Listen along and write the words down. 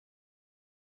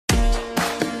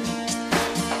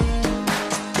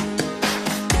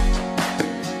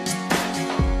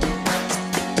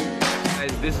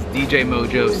DJ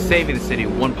MOJOE, saving the city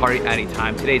one party at a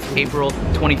time. Today is April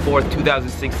 24th,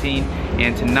 2016,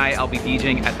 and tonight I'll be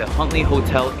DJing at the Huntley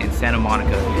Hotel in Santa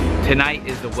Monica. Tonight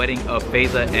is the wedding of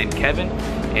Faiza and Kevin,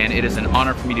 and it is an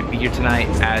honor for me to be here tonight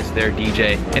as their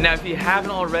DJ. And now if you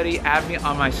haven't already, add me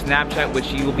on my Snapchat,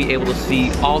 which you will be able to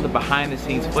see all the behind the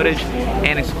scenes footage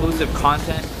and exclusive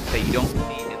content that you don't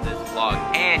see in this vlog.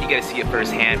 And you get to see it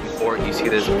firsthand before you see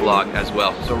this vlog as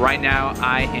well. So right now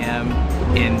I am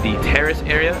in the terrace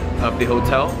area of the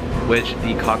hotel, which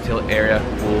the cocktail area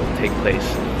will take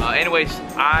place. Anyways,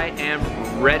 I am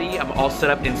ready. I'm all set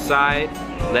up inside.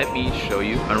 Let me show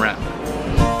you around.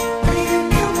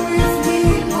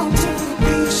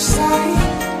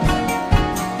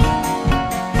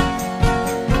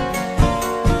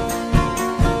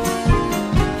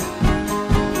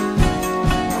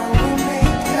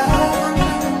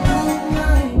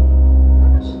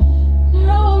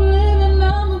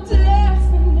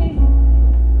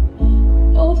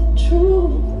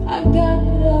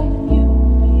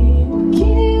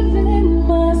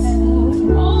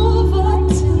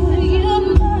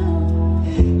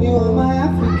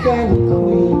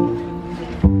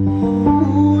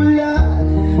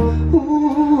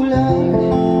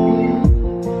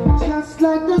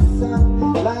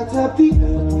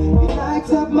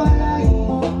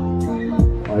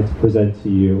 I'd like to present to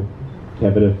you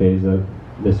Kevin and Faiza,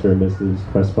 Mr. and Mrs.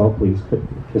 Cresswell. Please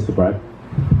kiss the bride.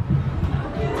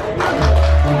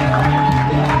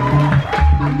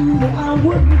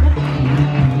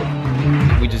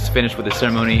 We just finished with the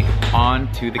ceremony.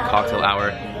 On to the cocktail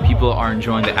hour. People are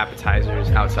enjoying the appetizers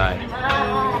outside.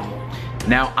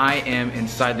 Now I am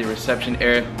inside the reception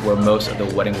area where most of the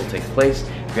wedding will take place.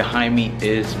 Behind me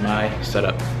is my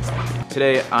setup.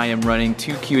 Today I am running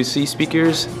 2 QSC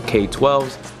speakers,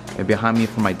 K12s, and behind me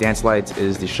for my dance lights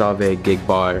is the Chauvet Gig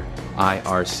Bar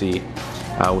IRC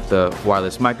with the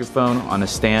wireless microphone on a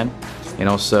stand, and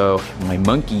also my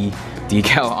monkey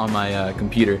decal on my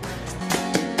computer.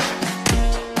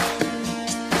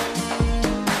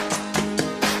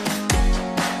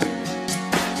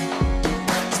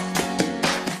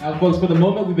 Now folks, for the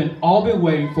moment we've all been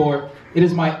waiting for, it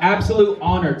is my absolute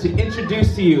honor to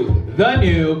introduce to you the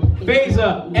new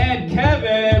Faiza and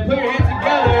Kevin. Put your hands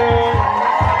together.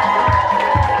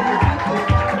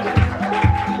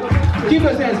 Keep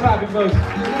those hands clapping, folks.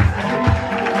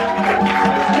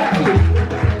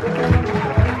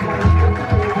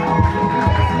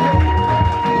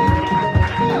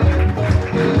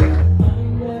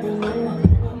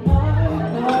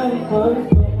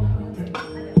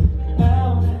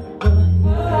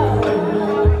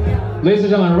 Ladies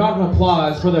and gentlemen, a round of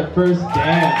applause for their first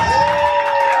dance.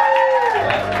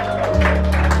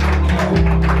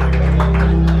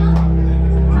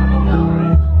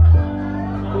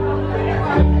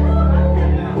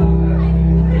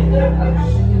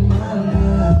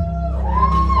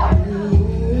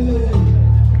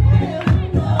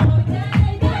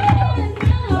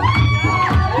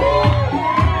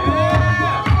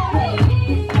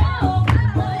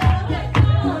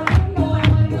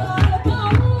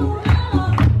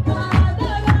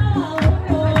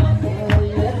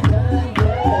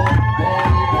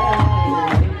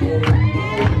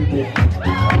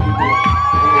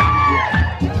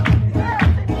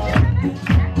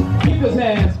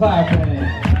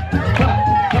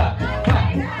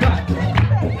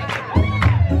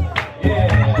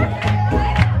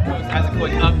 As a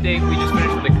quick update, we just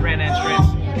finished with the grand entrance,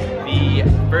 the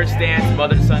first dance,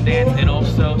 mother son dance, and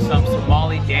also some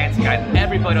Somali dancing. Got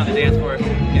everybody on the dance floor.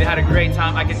 They had a great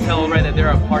time. I can tell already that they're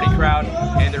a party crowd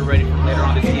and they're ready for later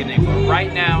on this evening. But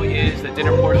right now is the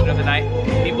dinner portion of the night.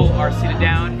 People are seated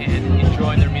down and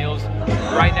enjoying their meals.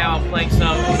 Right now I'm playing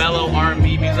some mellow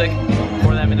R&B music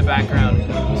for them in the background.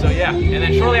 So yeah, and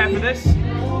then shortly after this,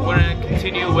 we're gonna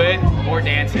continue with more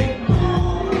dancing.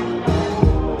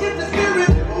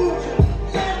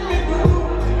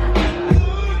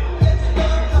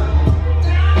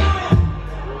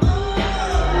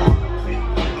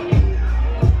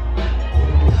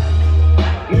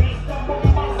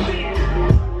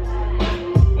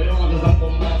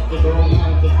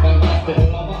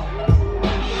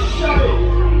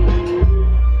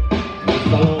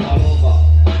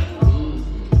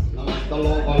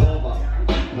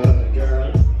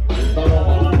 Girl,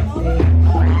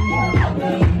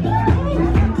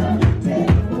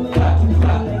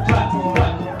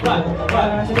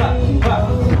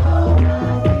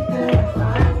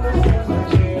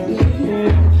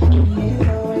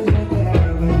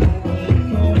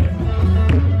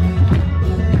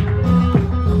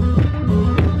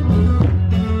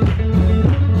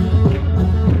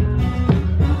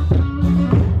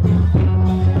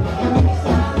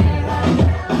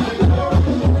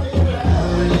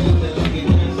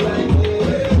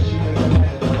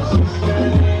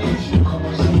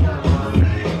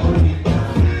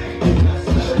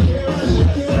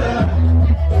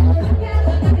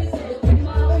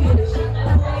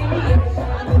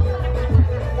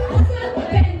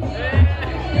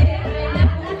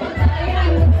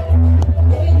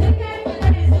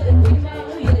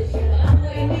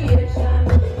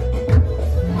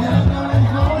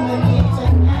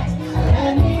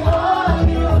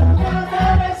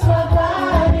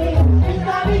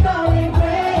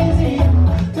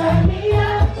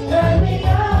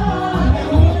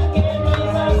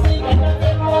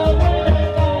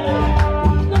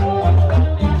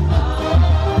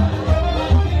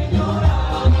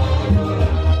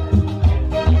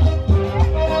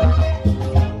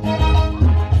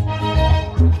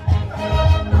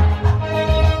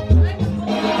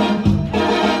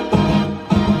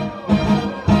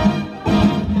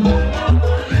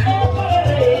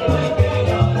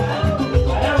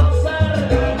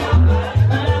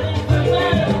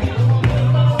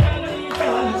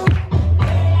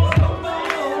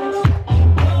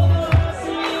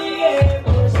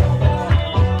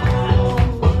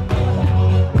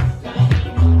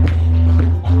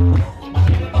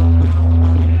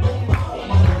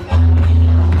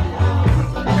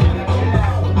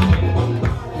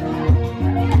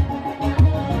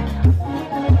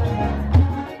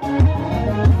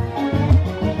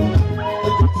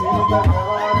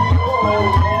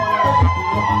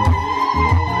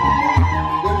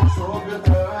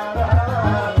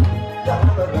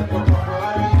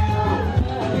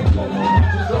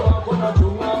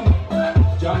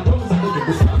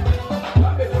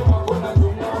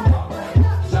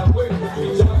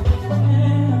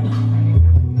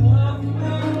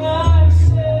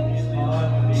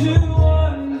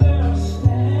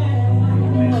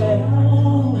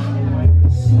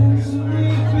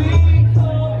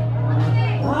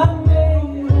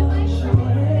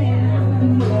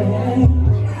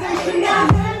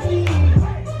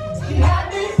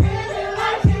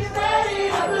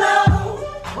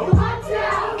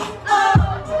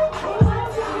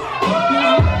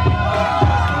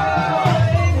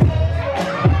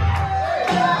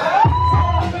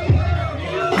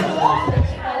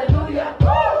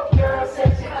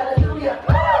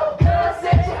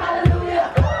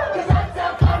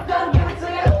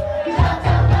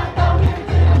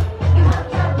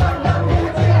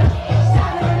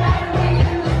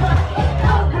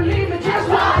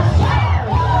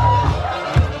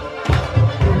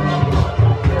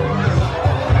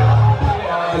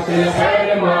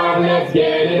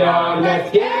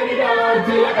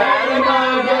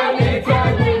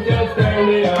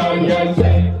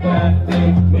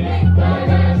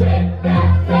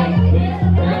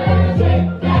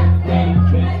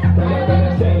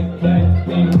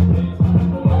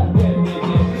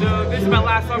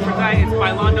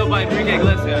 By Enrique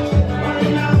Iglesias.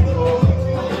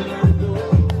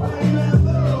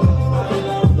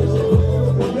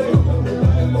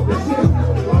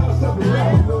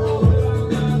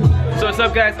 So what's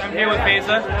up, guys? I'm here with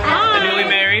Faiza, the newly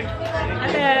married.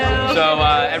 Hello. So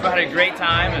everybody had a great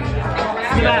time, and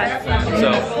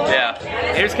so yeah.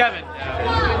 Here's Kevin.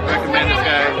 Recommend this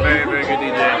guy. Very, very good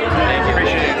DJ. Thank you.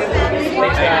 Appreciate it.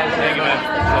 Thanks, guys. Thank you, man.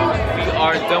 So we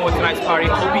are done with tonight's party.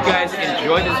 Hope you guys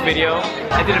enjoyed this video.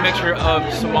 I did a mixture of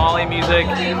Somali music,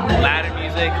 Latin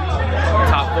music,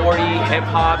 top 40, hip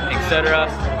hop, etc.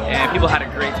 And people had a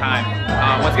great time.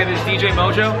 Once again, this is DJ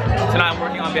MOJOE. Tonight I'm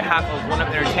working on behalf of One Up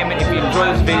Entertainment. If you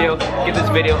enjoyed this video, give this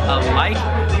video a like,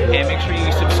 and make sure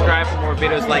you subscribe for more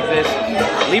videos like this.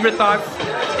 Leave your thoughts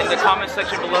in the comment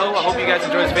section below. I hope you guys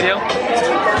enjoyed this video.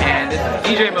 And this is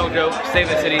DJ MOJOE, Save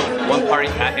the City, one party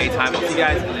at a time. I'll see you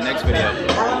guys in the next video.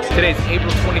 Today is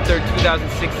April 23rd,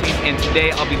 2016, and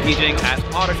today I'll be DJing at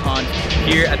AutoCon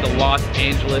here at the Los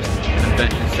Angeles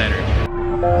Convention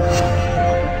Center.